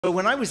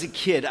When I was a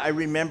kid, I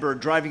remember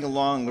driving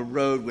along the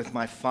road with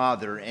my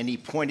father, and he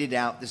pointed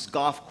out this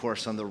golf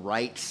course on the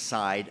right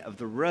side of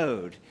the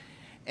road.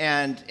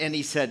 And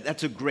he said,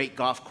 "That's a great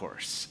golf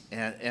course."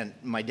 And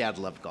my dad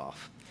loved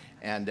golf.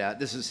 And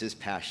this was his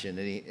passion,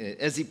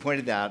 as he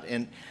pointed out.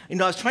 And, I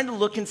was trying to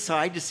look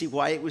inside to see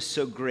why it was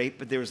so great,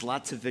 but there was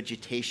lots of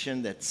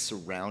vegetation that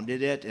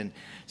surrounded it. And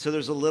so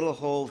there's a little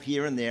hole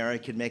here and there. I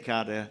could make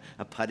out a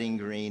putting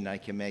green. I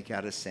could make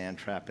out a sand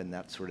trap and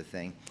that sort of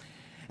thing.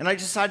 And I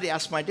decided to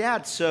ask my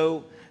dad,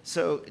 so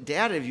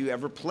Dad, have you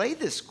ever played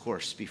this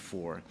course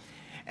before?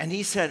 And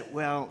he said,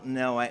 "Well,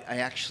 no, I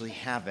actually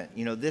haven't.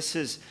 This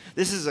is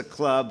a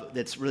club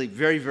that's really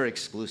very, very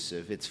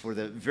exclusive. It's for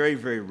the very,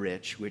 very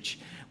rich,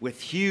 with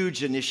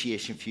huge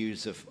initiation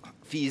fees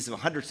of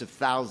hundreds of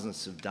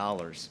thousands of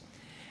dollars."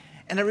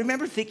 And I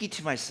remember thinking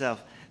to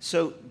myself,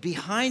 so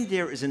behind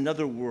there is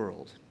another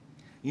world,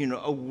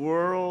 a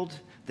world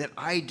that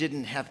I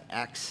didn't have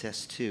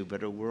access to,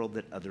 but a world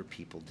that other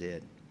people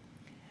did.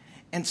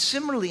 And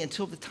similarly,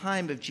 until the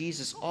time of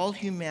Jesus, all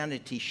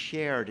humanity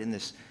shared in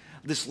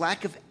this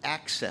lack of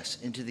access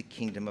into the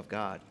kingdom of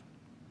God.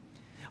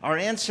 Our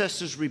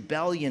ancestors'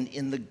 rebellion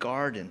in the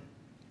garden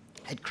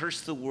had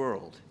cursed the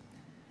world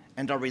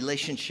and our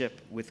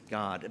relationship with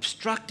God,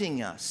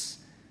 obstructing us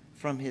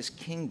from his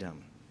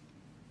kingdom.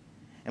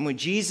 And when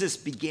Jesus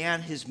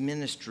began his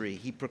ministry,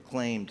 he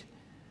proclaimed,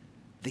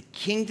 "The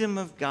kingdom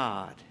of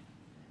God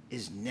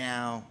is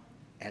now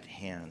at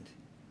hand."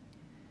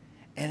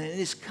 And in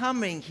his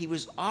coming, he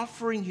was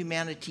offering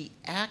humanity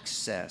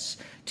access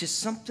to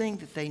something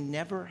that they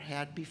never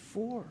had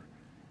before,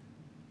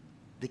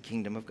 the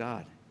kingdom of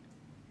God.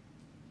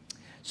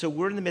 So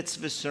we're in the midst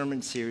of a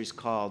sermon series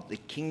called "The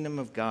Kingdom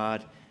of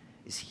God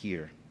is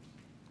Here."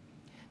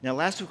 Now,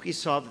 last week we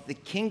saw that the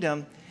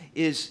kingdom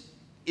is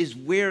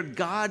where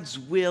God's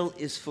will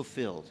is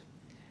fulfilled.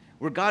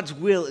 Where God's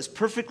will is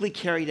perfectly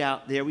carried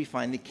out, there we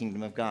find the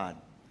kingdom of God.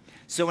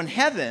 So in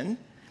heaven,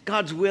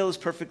 God's will is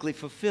perfectly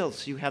fulfilled,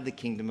 so you have the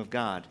kingdom of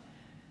God.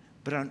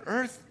 But on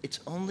earth,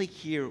 it's only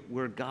here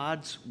where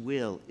God's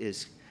will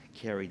is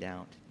carried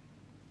out.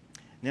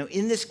 Now,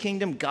 in this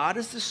kingdom, God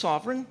is the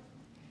sovereign,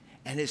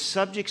 and his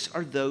subjects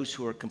are those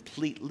who are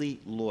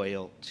completely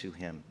loyal to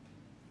him.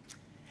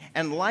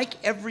 And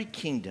like every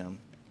kingdom,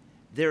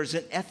 there's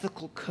an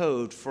ethical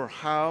code for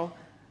how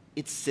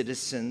its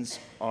citizens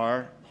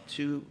are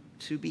to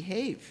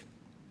behave.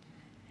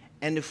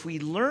 And if we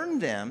learn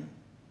them,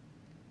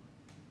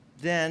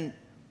 then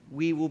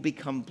we will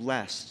become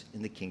blessed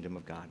in the kingdom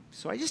of God.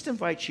 So I just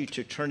invite you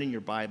to turn in your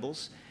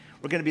Bibles.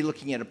 We're going to be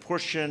looking at a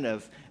portion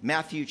of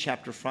Matthew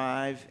chapter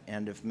 5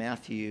 and of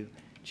Matthew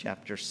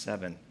chapter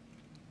 7.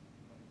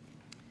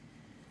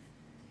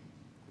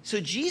 So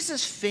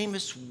Jesus'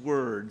 famous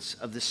words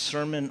of the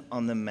Sermon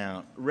on the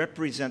Mount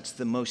represents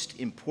the most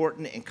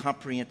important and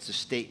comprehensive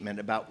statement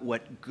about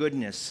what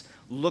goodness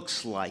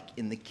looks like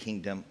in the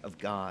kingdom of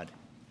God.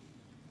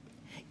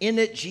 In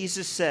it,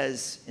 Jesus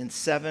says in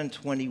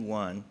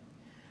 7:21,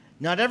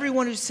 "Not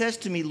everyone who says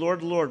to me,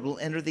 'Lord, Lord,' will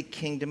enter the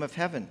kingdom of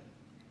heaven,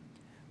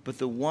 but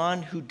the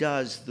one who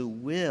does the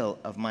will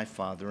of my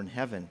Father in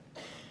heaven."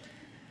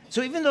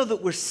 So even though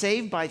that we're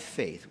saved by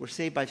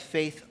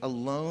faith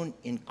alone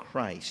in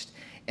Christ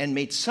and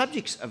made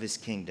subjects of his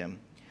kingdom,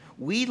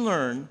 we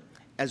learn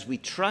as we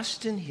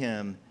trust in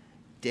him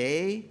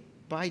day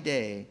by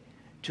day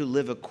to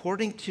live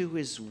according to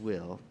his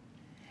will.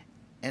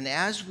 And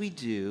as we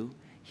do,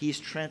 he is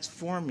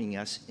transforming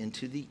us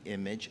into the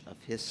image of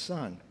his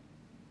Son.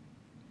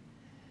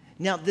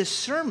 Now, this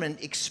sermon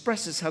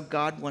expresses how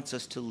God wants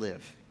us to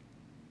live.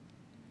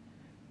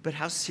 But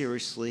how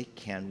seriously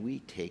can we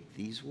take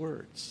these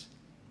words?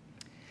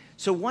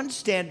 So one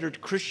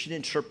standard Christian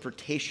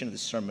interpretation of the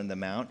Sermon on the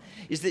Mount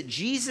is that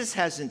Jesus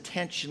has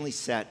intentionally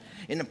set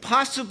an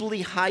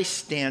impossibly high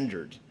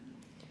standard.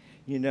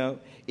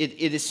 It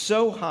is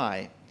so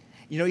high.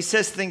 He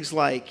says things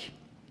like,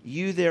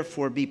 "You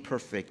therefore be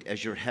perfect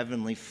as your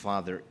heavenly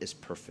Father is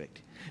perfect."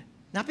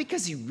 Not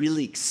because he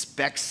really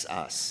expects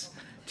us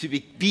to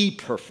be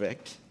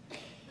perfect,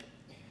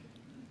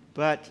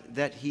 but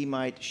that he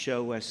might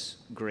show us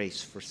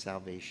grace for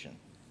salvation.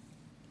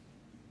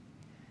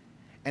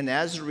 And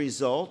as a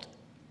result,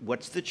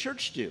 what's the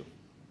church do?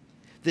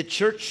 The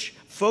church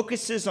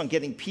focuses on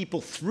getting people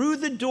through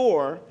the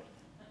door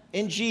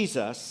in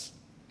Jesus,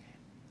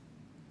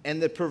 and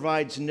that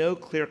provides no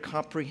clear,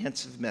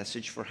 comprehensive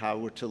message for how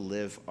we're to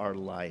live our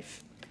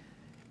life.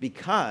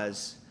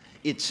 Because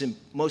its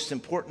most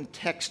important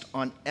text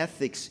on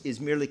ethics is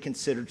merely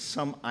considered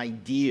some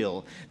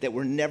ideal that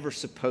we're never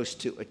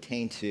supposed to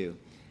attain to.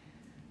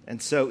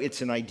 And so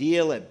it's an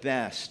ideal at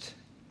best,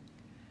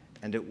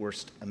 and at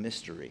worst, a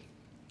mystery.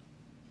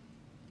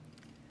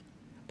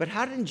 But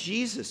how did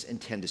Jesus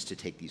intend us to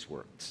take these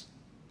words?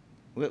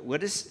 What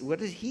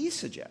did he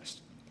suggest?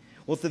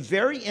 Well, at the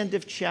very end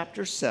of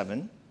chapter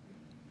 7,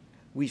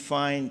 we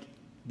find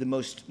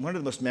one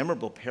of the most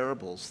memorable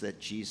parables that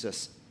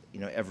Jesus,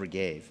 ever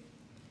gave.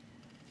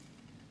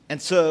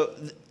 And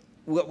so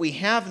what we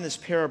have in this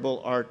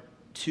parable are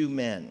two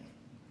men.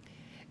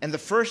 And the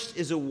first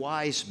is a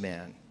wise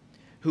man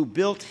who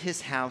built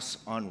his house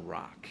on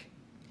rock.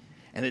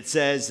 And it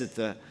says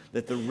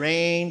that the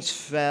rains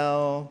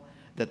fell,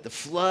 that the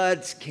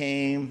floods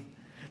came,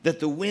 that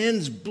the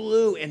winds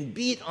blew and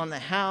beat on the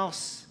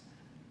house,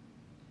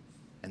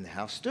 and the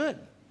house stood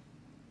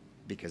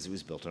because it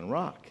was built on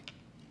rock.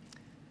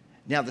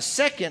 Now the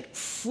second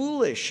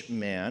foolish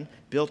man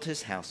built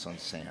his house on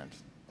sand.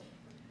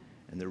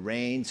 And the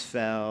rains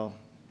fell,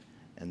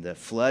 and the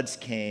floods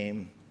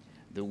came,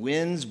 the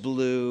winds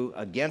blew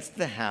against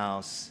the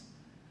house,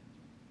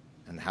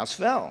 and the house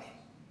fell.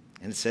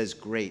 And it says,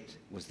 great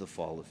was the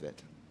fall of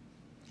it.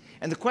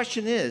 And the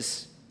question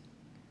is,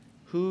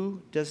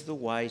 who does the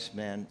wise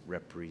man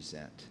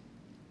represent?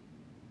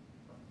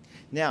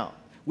 Now,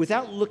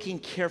 without looking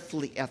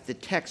carefully at the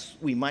text,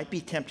 we might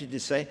be tempted to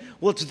say,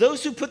 well, it's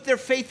those who put their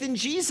faith in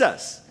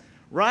Jesus,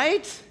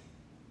 right?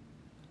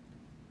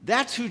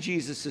 That's who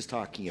Jesus is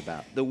talking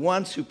about, the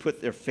ones who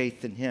put their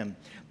faith in him.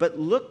 But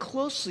look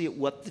closely at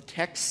what the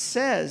text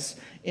says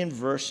in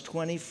verse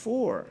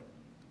 24.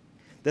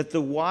 That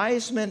the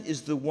wise man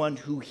is the one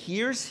who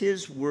hears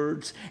his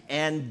words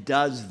and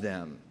does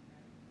them.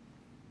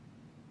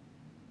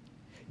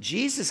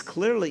 Jesus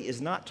clearly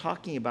is not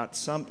talking about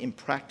some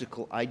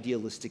impractical,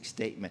 idealistic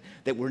statement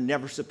that we're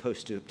never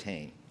supposed to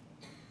obtain.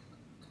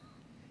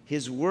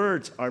 His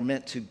words are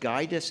meant to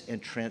guide us and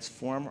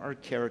transform our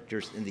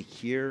characters in the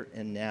here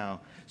and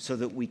now so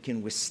that we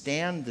can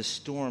withstand the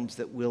storms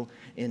that will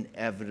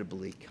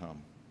inevitably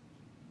come.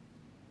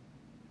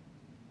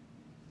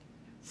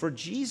 For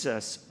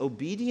Jesus,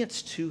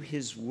 obedience to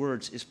his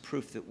words is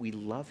proof that we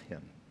love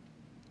him.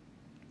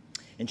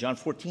 In John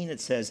 14,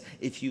 it says,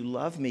 if you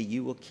love me,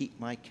 you will keep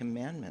my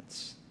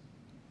commandments.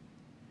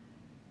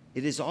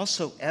 It is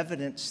also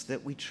evidence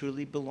that we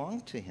truly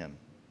belong to him.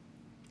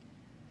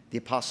 The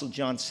Apostle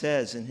John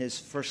says in his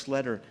first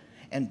letter,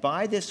 and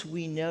by this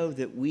we know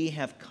that we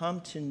have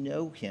come to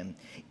know him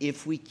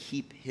if we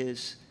keep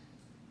his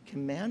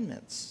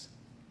commandments.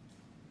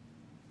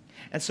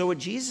 And so what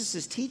Jesus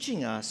is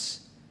teaching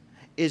us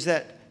is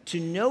that to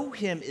know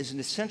him is an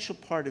essential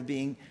part of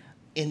being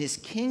in his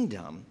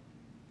kingdom.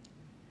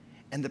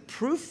 And the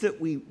proof that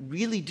we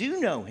really do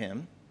know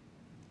him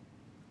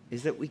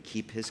is that we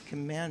keep his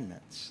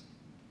commandments.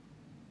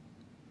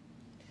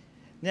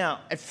 Now,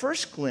 at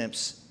first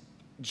glimpse,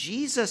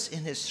 Jesus in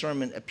his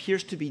sermon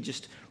appears to be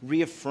just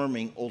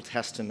reaffirming Old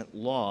Testament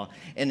law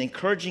and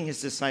encouraging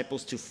his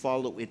disciples to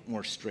follow it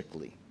more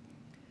strictly.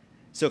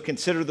 So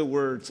consider the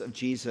words of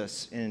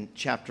Jesus in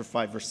chapter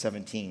 5, verse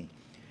 17.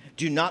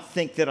 Do not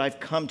think that I've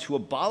come to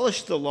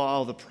abolish the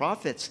law of the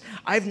prophets.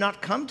 I've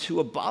not come to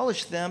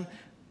abolish them,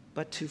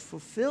 but to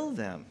fulfill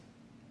them.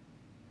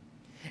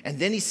 And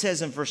then he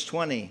says in verse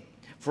 20,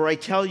 for I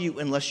tell you,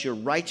 unless your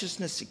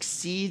righteousness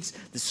exceeds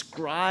the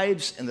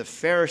scribes and the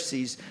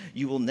Pharisees,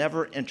 you will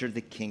never enter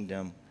the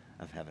kingdom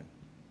of heaven.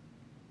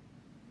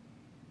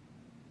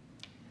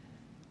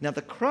 Now,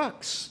 the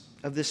crux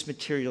of this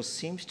material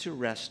seems to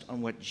rest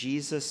on what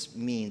Jesus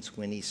means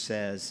when he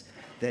says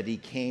that he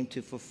came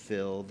to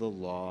fulfill the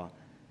law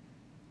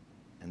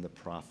and the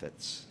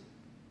prophets.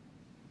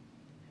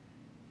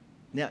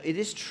 Now, it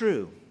is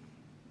true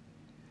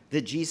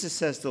that Jesus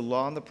says the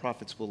law and the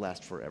prophets will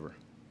last forever,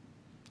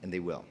 and they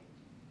will.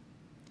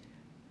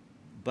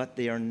 But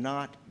they are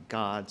not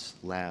God's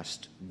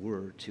last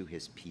word to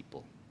his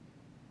people.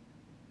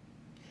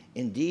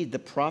 Indeed, the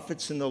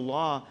prophets and the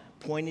law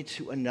pointed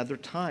to another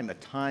time, a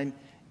time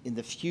in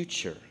the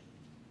future,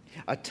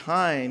 a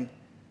time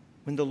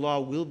when the law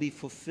will be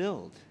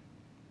fulfilled.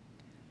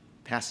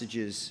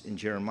 Passages in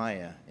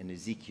Jeremiah and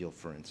Ezekiel,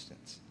 for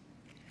instance.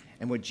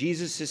 And what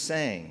Jesus is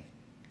saying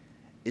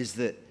is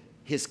that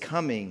his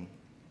coming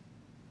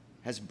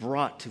has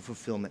brought to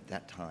fulfillment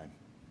that time.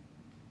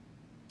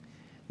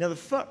 Now,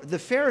 the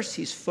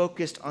Pharisees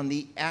focused on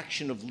the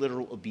action of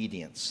literal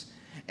obedience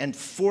and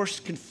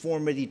forced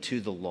conformity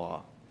to the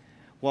law,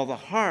 while the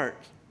heart,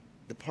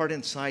 the part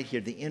inside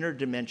here, the inner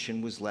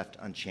dimension, was left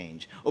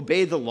unchanged.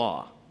 Obey the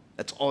law.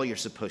 That's all you're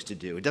supposed to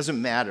do. It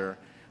doesn't matter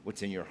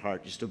what's in your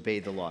heart. Just obey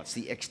the law. It's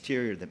the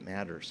exterior that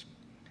matters.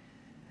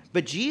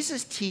 But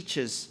Jesus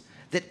teaches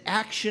that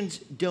actions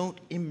don't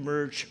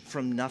emerge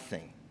from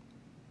nothing.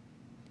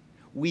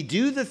 We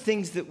do the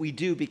things that we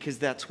do because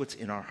that's what's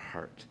in our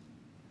heart.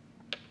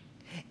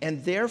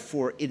 And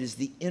therefore, it is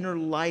the inner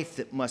life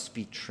that must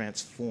be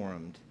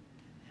transformed.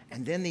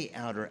 And then the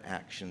outer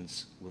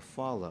actions will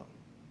follow.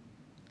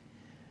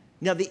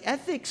 Now, the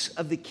ethics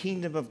of the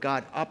kingdom of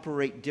God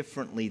operate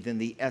differently than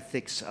the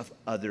ethics of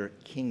other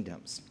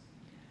kingdoms.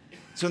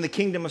 So in the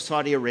kingdom of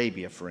Saudi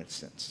Arabia, for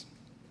instance,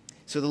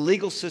 so the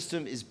legal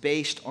system is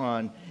based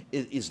on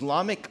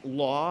Islamic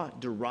law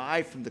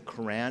derived from the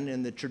Quran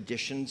and the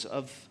traditions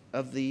of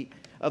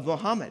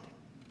Muhammad.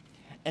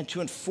 And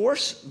to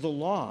enforce the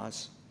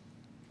laws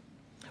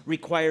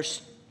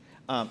requires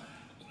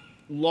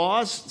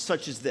laws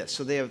such as this.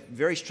 So they have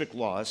very strict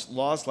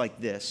laws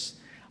like this.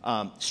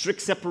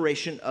 Strict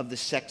separation of the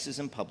sexes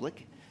in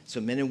public.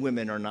 So men and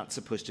women are not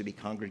supposed to be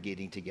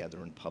congregating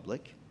together in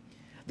public.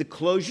 The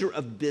closure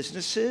of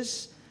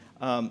businesses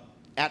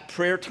at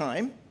prayer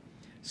time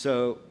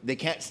so they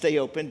can't stay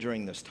open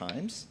during those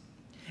times,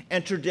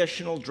 and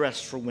traditional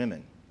dress for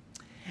women.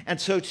 And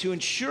so to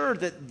ensure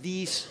that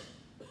these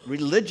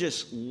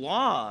religious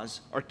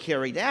laws are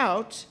carried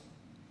out,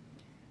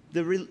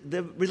 the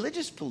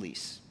religious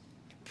police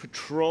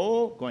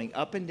patrol going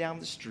up and down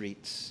the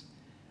streets,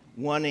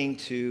 wanting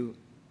to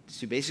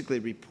basically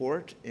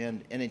report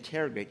and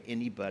interrogate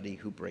anybody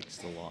who breaks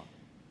the law.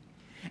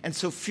 And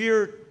so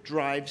fear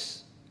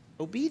drives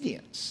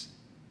obedience.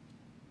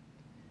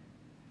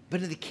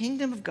 But in the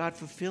kingdom of God,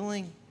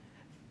 fulfilling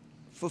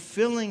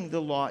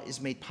the law is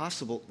made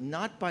possible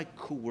not by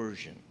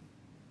coercion,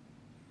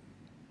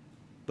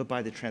 but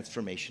by the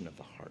transformation of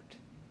the heart.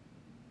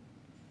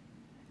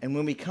 And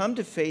when we come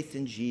to faith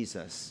in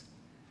Jesus,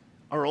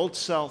 our old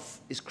self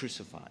is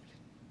crucified.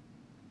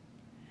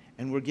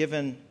 And we're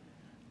given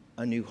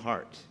a new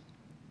heart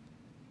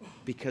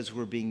because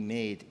we're being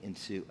made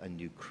into a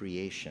new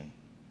creation.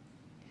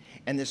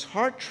 And this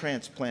heart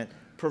transplant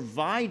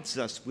provides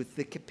us with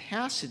the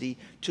capacity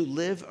to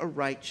live a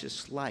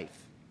righteous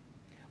life.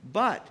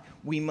 But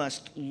we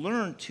must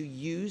learn to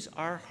use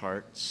our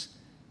hearts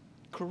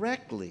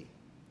correctly.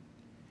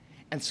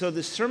 And so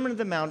the Sermon on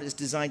the Mount is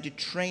designed to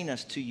train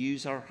us to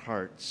use our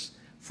hearts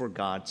for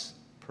God's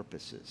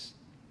purposes.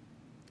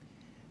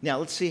 Now,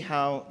 let's see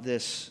how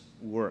this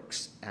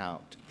works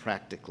out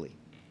practically.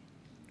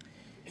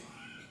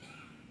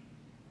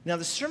 Now,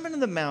 the Sermon on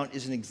the Mount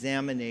is an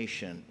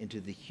examination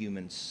into the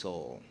human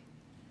soul.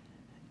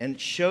 And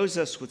it shows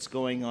us what's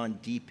going on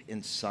deep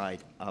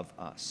inside of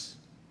us.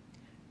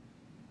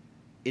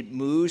 It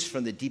moves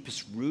from the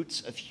deepest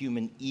roots of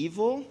human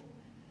evil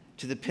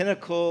to the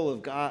pinnacle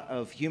of God,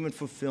 of human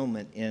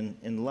fulfillment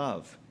in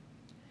love.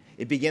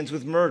 It begins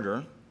with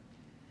murder,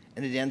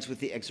 and it ends with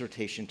the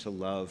exhortation to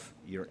love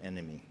your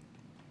enemy.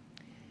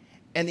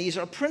 And these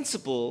are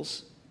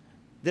principles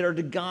that are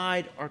to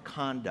guide our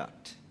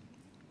conduct.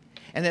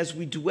 And as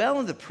we dwell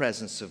in the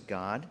presence of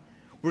God,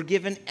 we're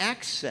given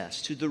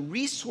access to the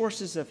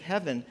resources of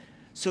heaven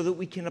so that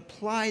we can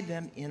apply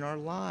them in our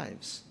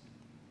lives.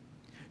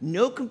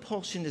 No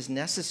compulsion is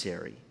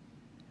necessary.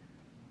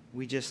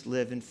 We just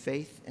live in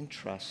faith and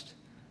trust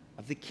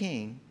of the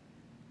King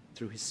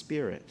through his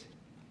Spirit.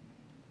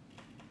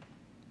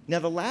 Now,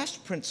 the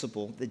last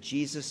principle that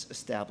Jesus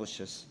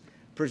establishes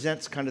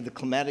presents kind of the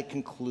climatic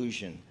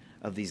conclusion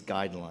of these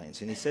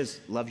guidelines. And he says,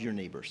 love your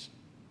neighbors.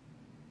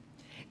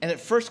 And at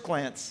first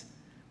glance,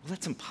 well,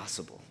 that's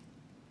impossible.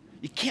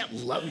 You can't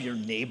love your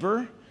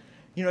neighbor,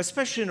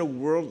 especially in a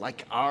world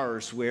like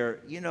ours where,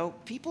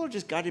 people are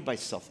just guided by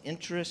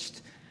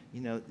self-interest.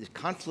 The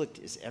conflict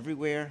is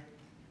everywhere.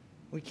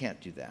 We can't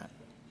do that.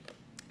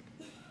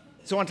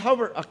 So on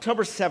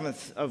October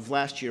 7th of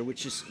last year,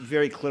 which is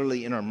very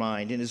clearly in our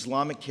mind, an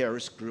Islamic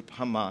terrorist group,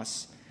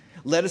 Hamas,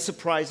 led a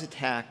surprise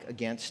attack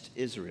against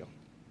Israel.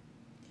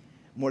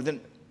 More than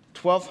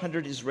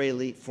 1,200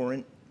 Israeli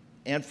foreign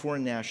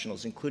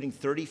nationals, including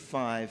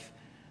 35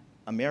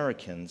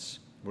 Americans,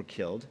 were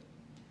killed,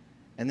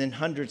 and then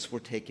hundreds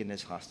were taken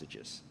as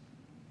hostages.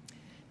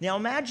 Now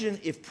imagine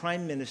if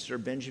Prime Minister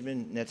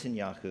Benjamin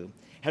Netanyahu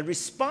had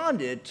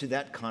responded to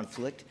that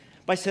conflict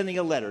by sending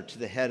a letter to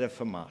the head of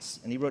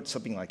Hamas. And he wrote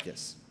something like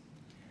this: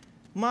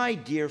 "My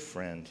dear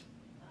friend,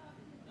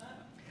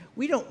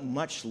 we don't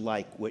much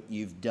like what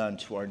you've done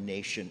to our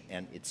nation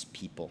and its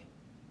people,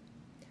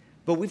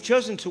 but we've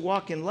chosen to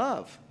walk in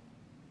love.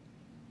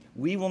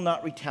 We will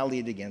not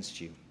retaliate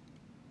against you.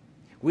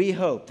 We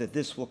hope that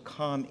this will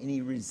calm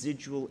any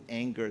residual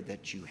anger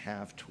that you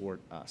have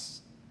toward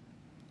us.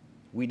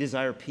 We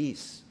desire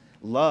peace,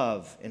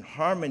 love, and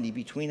harmony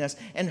between us,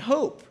 and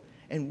hope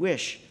and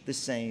wish the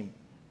same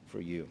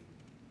for you.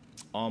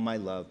 All my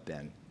love,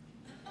 Ben."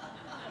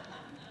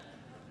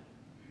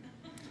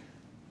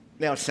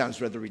 Now it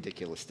sounds rather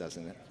ridiculous,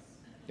 doesn't it?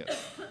 Yeah.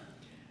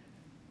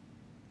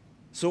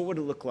 So what would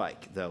it look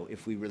like, though,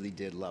 if we really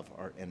did love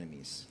our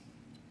enemies?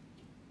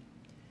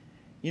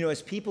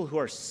 As people who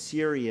are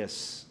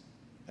serious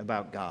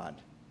about God,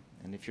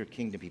 and if you're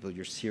kingdom people,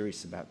 you're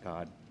serious about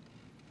God,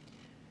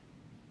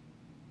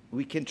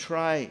 we can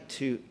try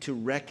to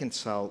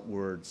reconcile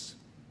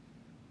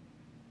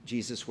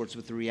Jesus' words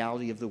with the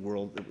reality of the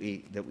world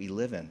that we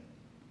live in.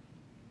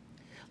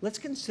 Let's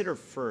consider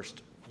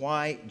first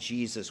why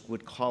Jesus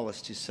would call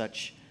us to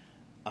such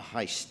a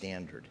high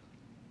standard.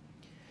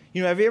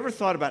 Have you ever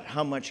thought about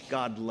how much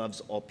God loves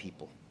all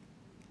people?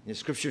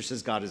 Scripture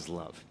says God is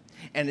love.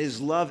 And his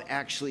love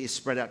actually is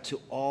spread out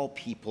to all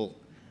people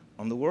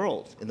in the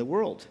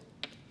world.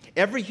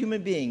 Every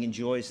human being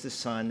enjoys the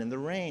sun and the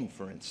rain,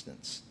 for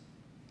instance.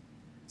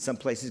 Some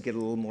places get a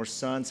little more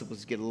sun, some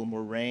places get a little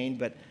more rain,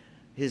 but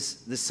the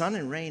sun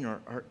and rain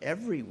are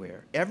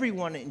everywhere.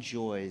 Everyone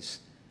enjoys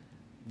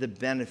the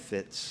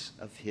benefits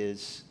of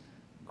his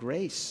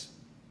grace.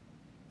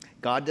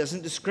 God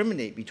doesn't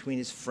discriminate between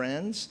his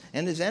friends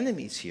and his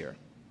enemies here.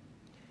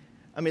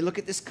 Look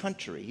at this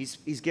country.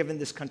 He's given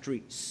this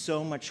country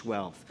so much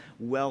wealth.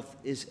 Wealth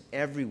is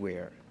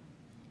everywhere.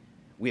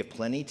 We have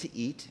plenty to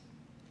eat.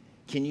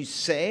 Can you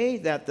say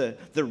that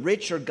the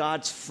rich are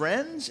God's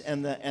friends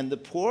and the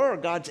poor are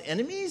God's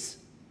enemies?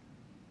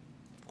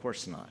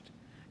 course not.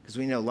 Because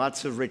we know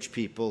lots of rich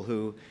people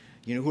who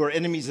are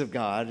enemies of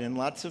God, and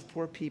lots of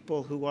poor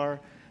people who are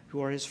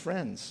his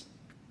friends.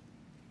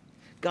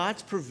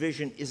 God's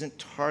provision isn't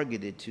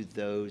targeted to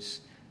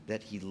those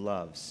that he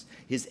loves.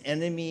 His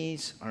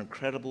enemies are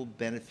incredible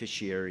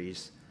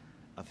beneficiaries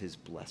of his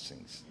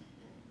blessings.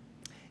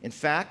 In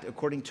fact,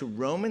 according to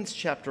Romans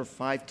chapter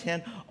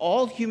 5:10,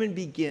 all human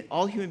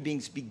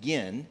beings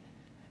begin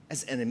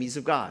as enemies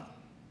of God.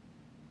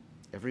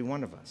 Every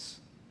one of us.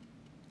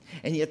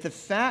 And yet the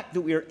fact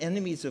that we are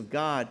enemies of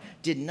God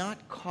did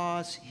not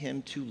cause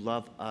him to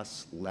love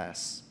us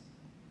less.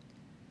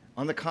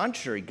 On the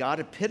contrary, God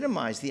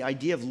epitomized the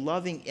idea of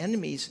loving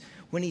enemies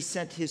when he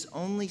sent his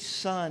only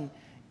Son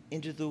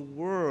into the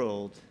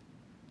world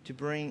to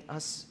bring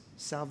us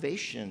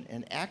salvation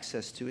and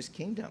access to his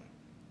kingdom.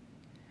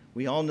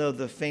 We all know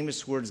the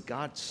famous words,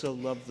 God so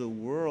loved the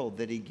world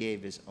that he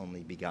gave his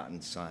only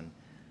begotten Son.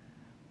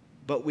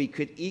 But we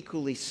could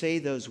equally say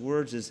those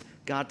words as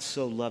God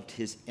so loved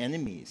his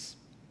enemies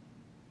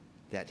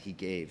that he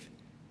gave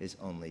his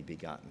only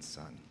begotten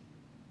Son.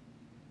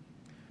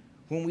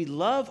 When we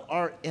love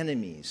our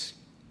enemies,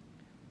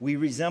 we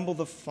resemble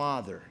the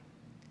Father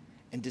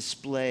and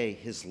display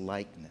his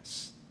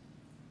likeness.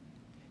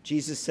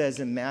 Jesus says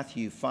in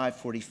Matthew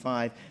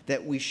 5:45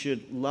 that we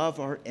should love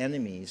our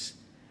enemies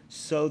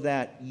so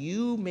that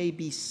you may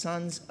be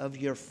sons of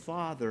your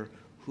Father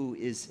who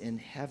is in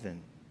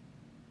heaven.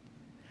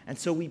 And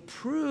so we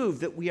prove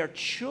that we are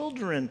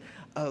children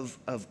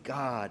of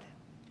God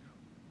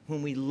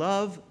when we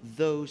love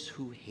those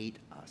who hate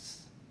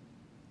us.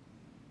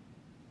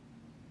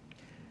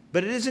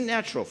 But it isn't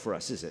natural for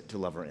us, is it, to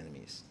love our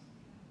enemies?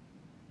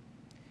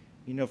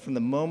 From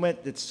the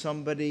moment that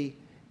somebody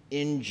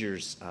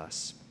injures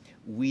us,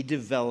 we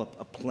develop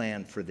a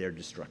plan for their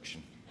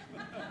destruction.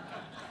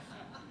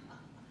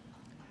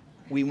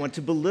 We want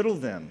to belittle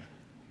them.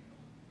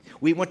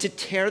 We want to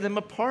tear them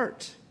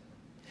apart.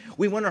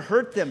 We want to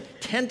hurt them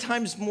 10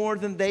 times more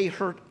than they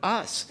hurt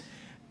us.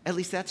 At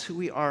least that's who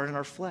we are in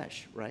our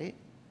flesh, right?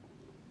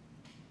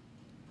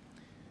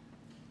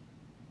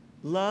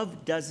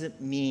 Love doesn't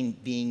mean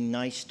being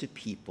nice to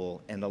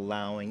people and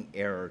allowing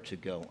error to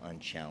go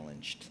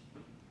unchallenged.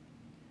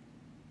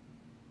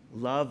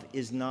 Love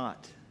is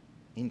not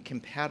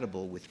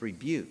incompatible with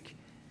rebuke.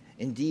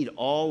 Indeed,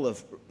 all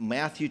of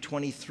Matthew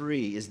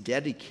 23 is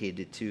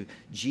dedicated to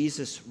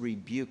Jesus'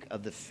 rebuke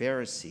of the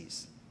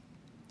Pharisees.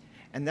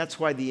 And that's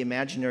why the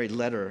imaginary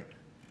letter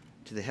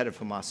to the head of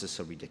Hamas is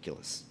so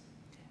ridiculous,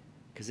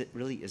 because it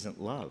really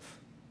isn't love.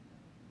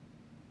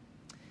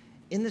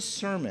 In the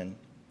sermon,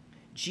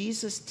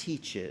 Jesus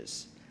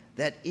teaches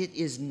that it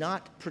is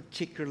not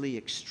particularly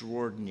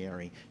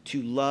extraordinary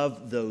to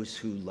love those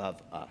who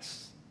love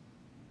us.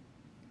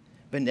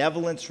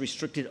 Benevolence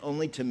restricted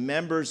only to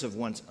members of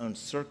one's own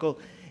circle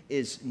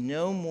is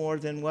no more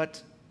than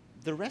what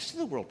the rest of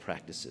the world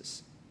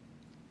practices.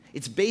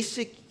 It's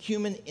basic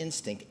human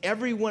instinct.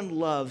 Everyone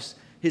loves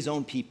his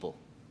own people.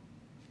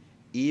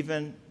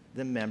 Even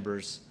the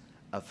members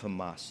of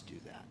Hamas do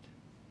that.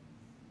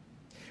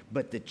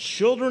 But the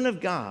children of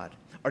God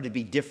are to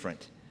be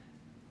different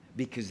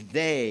because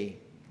they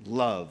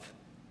love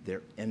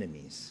their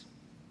enemies.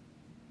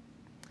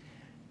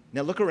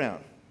 Now look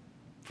around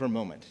for a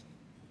moment.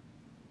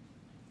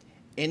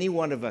 Any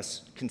one of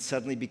us can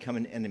suddenly become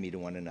an enemy to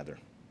one another.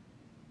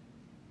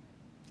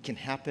 It can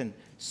happen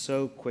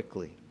so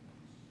quickly.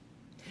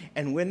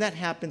 And when that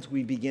happens,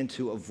 we begin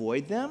to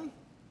avoid them.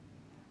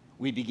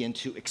 We begin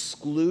to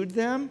exclude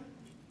them.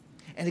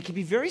 And it can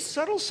be very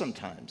subtle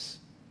sometimes.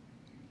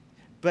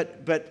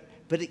 But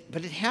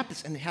it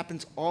happens, and it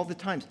happens all the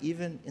time,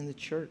 even in the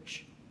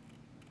church.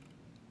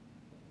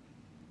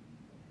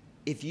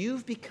 If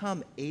you've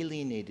become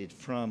alienated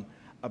from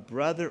a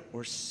brother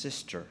or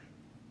sister,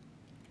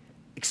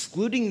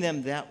 excluding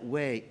them that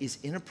way is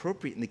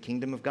inappropriate in the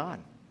kingdom of God.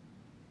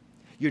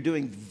 You're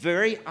doing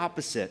very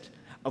opposite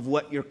of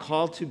what you're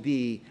called to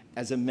be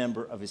as a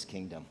member of his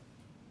kingdom.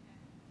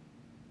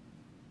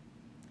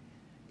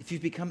 If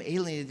you've become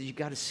alienated, you've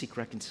got to seek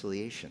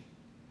reconciliation.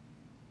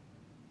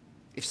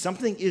 If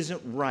something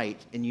isn't right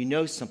and you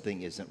know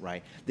something isn't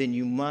right, then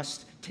you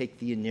must take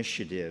the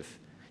initiative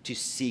to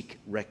seek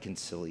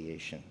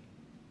reconciliation.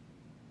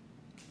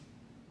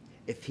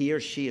 If he or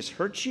she has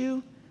hurt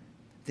you,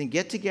 then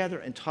get together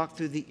and talk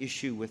through the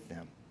issue with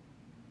them.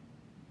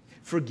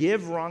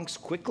 Forgive wrongs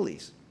quickly.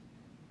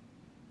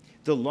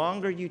 The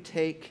longer you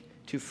take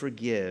to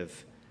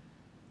forgive,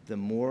 the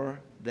more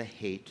the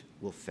hate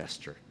will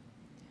fester,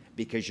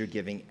 because you're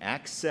giving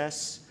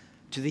access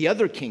to the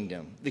other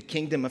kingdom, the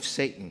kingdom of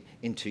Satan,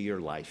 into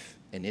your life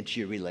and into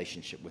your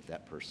relationship with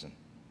that person.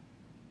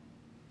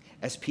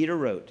 As Peter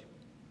wrote,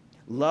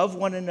 love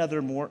one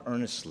another more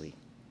earnestly,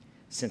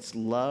 since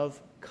love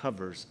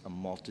covers a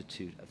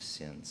multitude of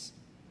sins.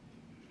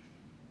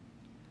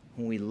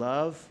 When we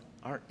love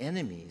our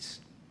enemies,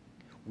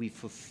 we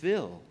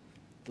fulfill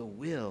the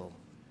will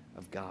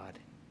of God.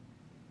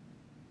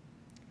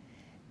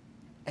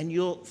 And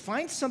you'll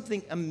find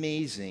something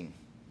amazing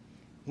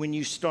when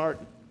you start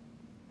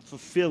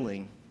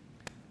fulfilling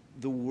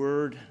the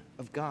word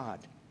of God,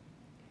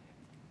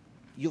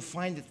 you'll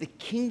find that the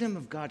kingdom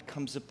of God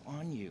comes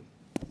upon you.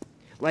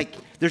 Like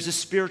there's a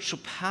spiritual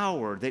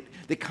power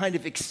that kind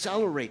of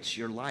accelerates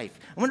your life.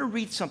 I want to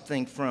read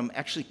something from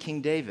actually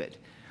King David,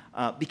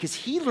 because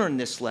he learned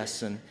this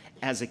lesson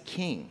as a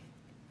king.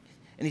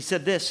 And he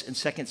said this in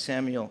 2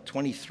 Samuel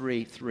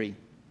 23:3.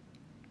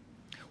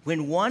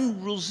 When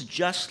one rules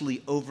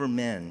justly over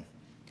men,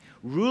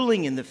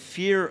 ruling in the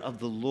fear of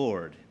the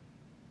Lord,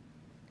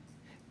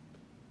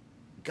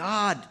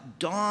 God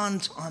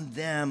dawns on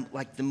them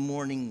like the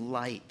morning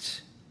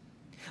light,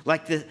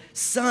 like the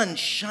sun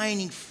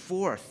shining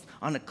forth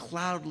on a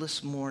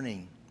cloudless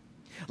morning,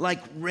 like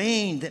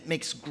rain that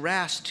makes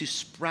grass to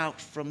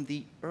sprout from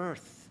the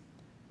earth.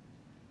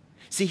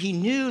 See, he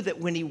knew that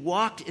when he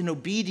walked in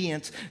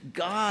obedience,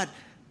 God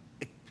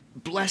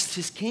blessed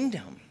his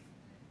kingdom.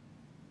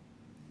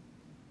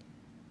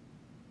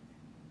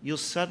 You'll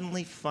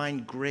suddenly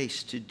find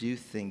grace to do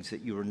things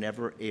that you were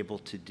never able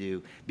to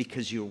do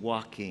because you're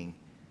walking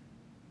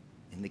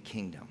in the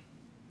kingdom,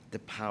 the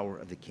power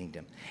of the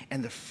kingdom.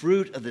 And the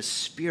fruit of the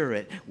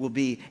Spirit will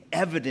be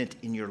evident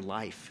in your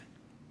life.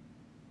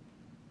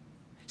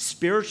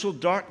 Spiritual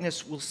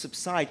darkness will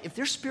subside. If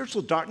there's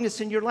spiritual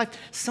darkness in your life,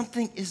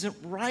 something isn't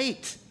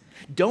right.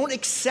 Don't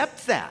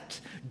accept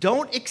that.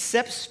 Don't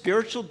accept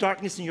spiritual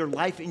darkness in your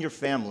life and your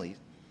family.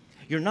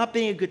 You're not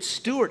being a good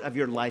steward of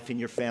your life and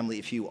your family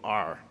if you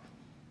are.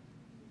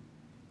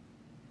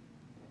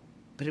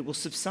 But it will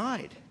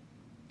subside.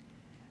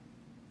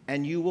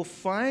 And you will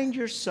find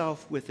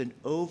yourself with an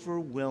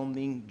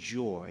overwhelming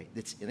joy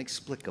that's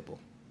inexplicable.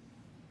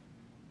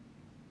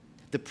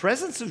 The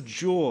presence of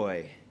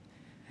joy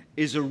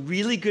is a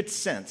really good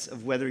sense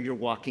of whether you're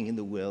walking in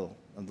the will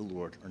of the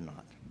Lord or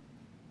not.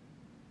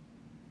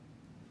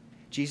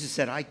 Jesus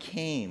said, I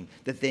came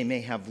that they may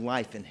have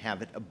life and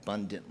have it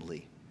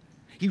abundantly.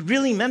 He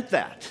really meant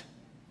that.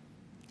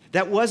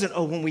 That wasn't,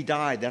 oh, when we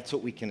die, that's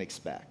what we can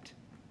expect.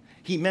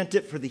 He meant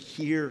it for the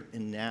here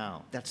and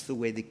now. That's the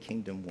way the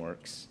kingdom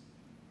works.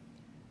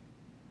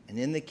 And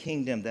in the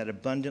kingdom, that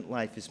abundant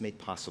life is made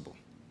possible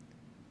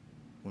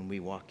when we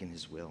walk in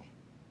his will.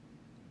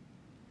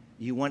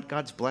 You want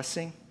God's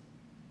blessing?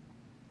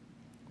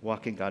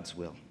 Walk in God's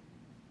will.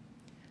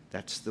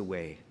 That's the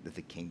way that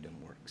the kingdom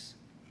works.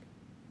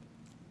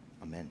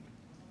 Amen.